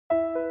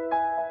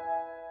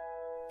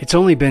It's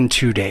only been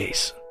 2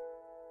 days.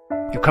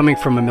 You're coming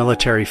from a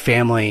military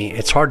family.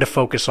 It's hard to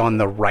focus on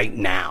the right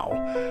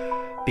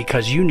now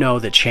because you know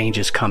that change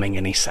is coming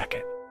any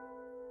second.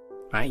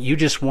 Right? You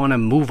just want to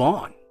move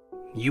on.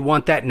 You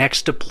want that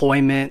next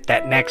deployment,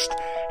 that next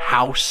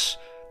house,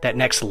 that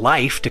next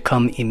life to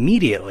come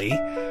immediately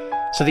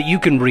so that you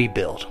can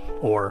rebuild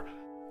or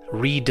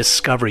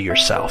rediscover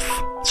yourself,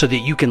 so that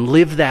you can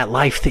live that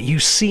life that you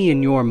see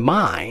in your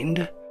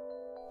mind,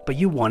 but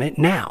you want it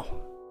now.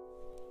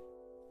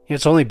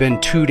 It's only been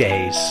 2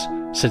 days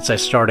since I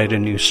started a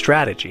new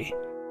strategy,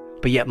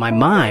 but yet my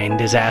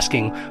mind is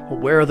asking, well,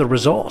 where are the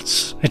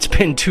results? It's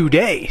been 2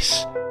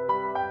 days.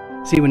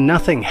 See, when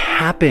nothing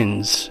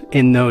happens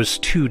in those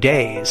 2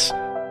 days,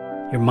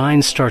 your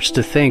mind starts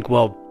to think,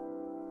 well,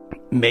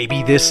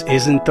 maybe this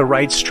isn't the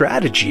right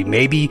strategy.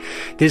 Maybe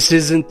this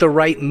isn't the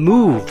right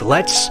move.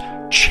 Let's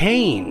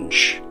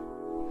change.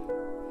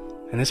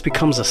 And this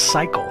becomes a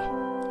cycle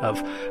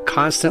of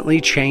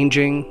constantly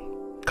changing,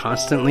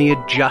 constantly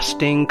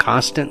adjusting,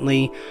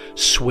 constantly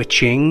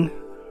switching,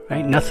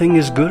 right? Nothing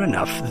is good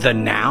enough. The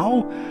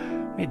now,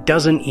 it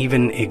doesn't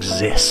even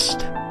exist.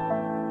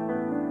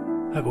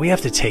 Look, we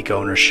have to take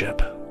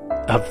ownership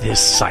of this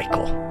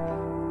cycle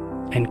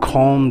and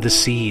calm the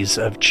seas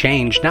of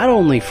change, not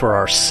only for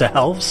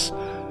ourselves,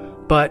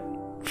 but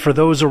for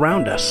those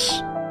around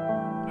us.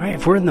 Right?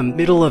 If we're in the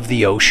middle of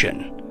the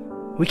ocean,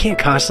 we can't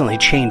constantly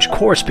change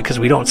course because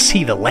we don't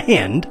see the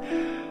land.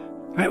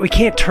 Right? We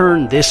can't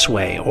turn this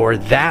way or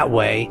that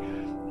way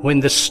when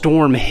the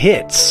storm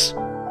hits.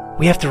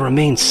 We have to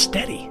remain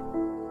steady,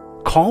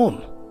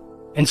 calm,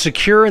 and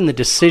secure in the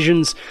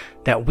decisions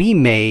that we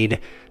made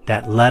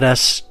that led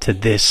us to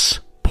this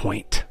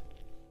point.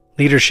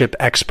 Leadership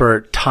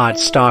expert Todd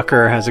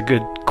Stalker has a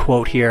good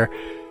quote here.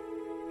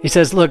 He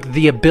says, look,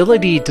 the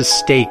ability to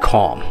stay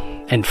calm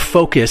and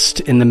focused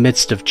in the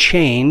midst of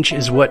change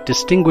is what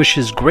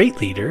distinguishes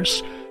great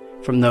leaders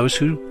from those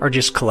who are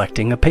just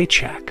collecting a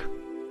paycheck.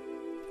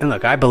 And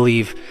look, I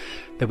believe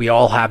that we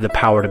all have the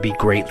power to be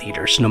great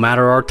leaders, no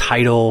matter our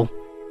title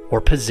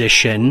or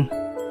position.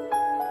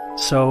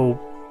 So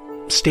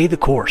stay the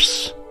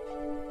course.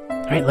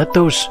 Right? Let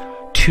those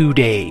 2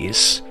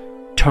 days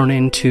turn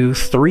into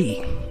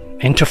 3,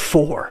 into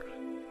 4,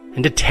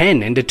 into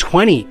 10, into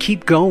 20.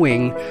 Keep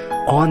going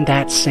on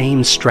that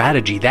same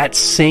strategy, that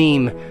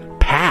same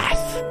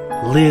path.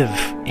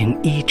 Live in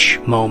each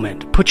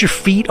moment. Put your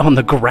feet on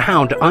the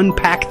ground,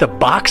 unpack the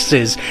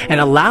boxes,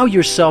 and allow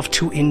yourself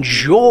to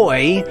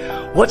enjoy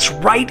what's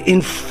right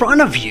in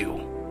front of you.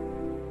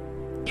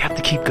 You have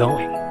to keep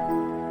going.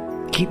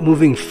 Keep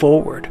moving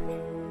forward.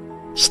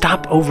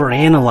 Stop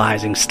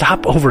overanalyzing.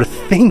 Stop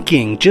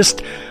overthinking.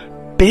 Just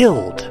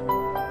build.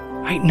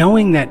 Right?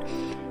 Knowing that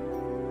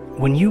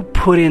when you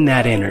put in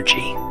that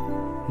energy,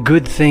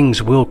 good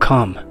things will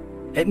come.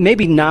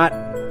 Maybe not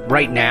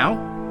right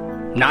now,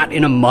 not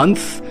in a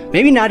month,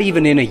 maybe not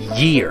even in a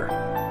year,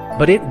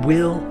 but it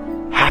will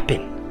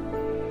happen.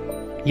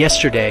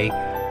 Yesterday,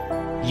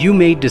 you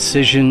made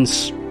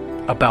decisions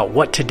about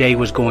what today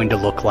was going to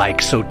look like.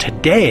 So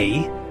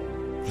today,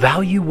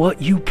 value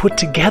what you put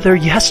together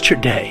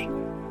yesterday.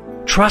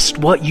 Trust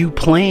what you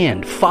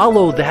planned.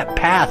 Follow that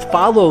path.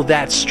 Follow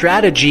that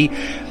strategy,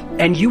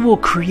 and you will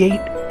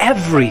create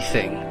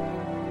everything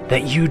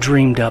that you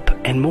dreamed up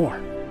and more.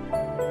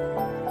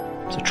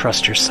 So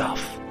trust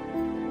yourself.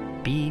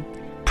 Be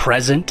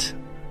present,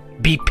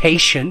 be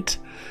patient,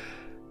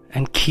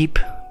 and keep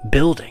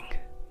building.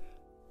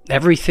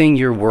 Everything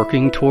you're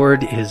working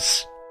toward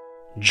is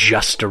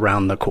just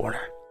around the corner.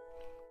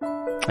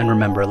 And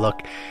remember,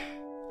 look,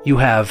 you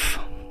have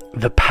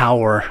the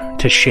power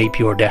to shape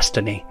your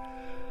destiny.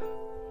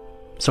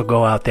 So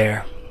go out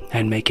there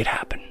and make it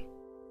happen.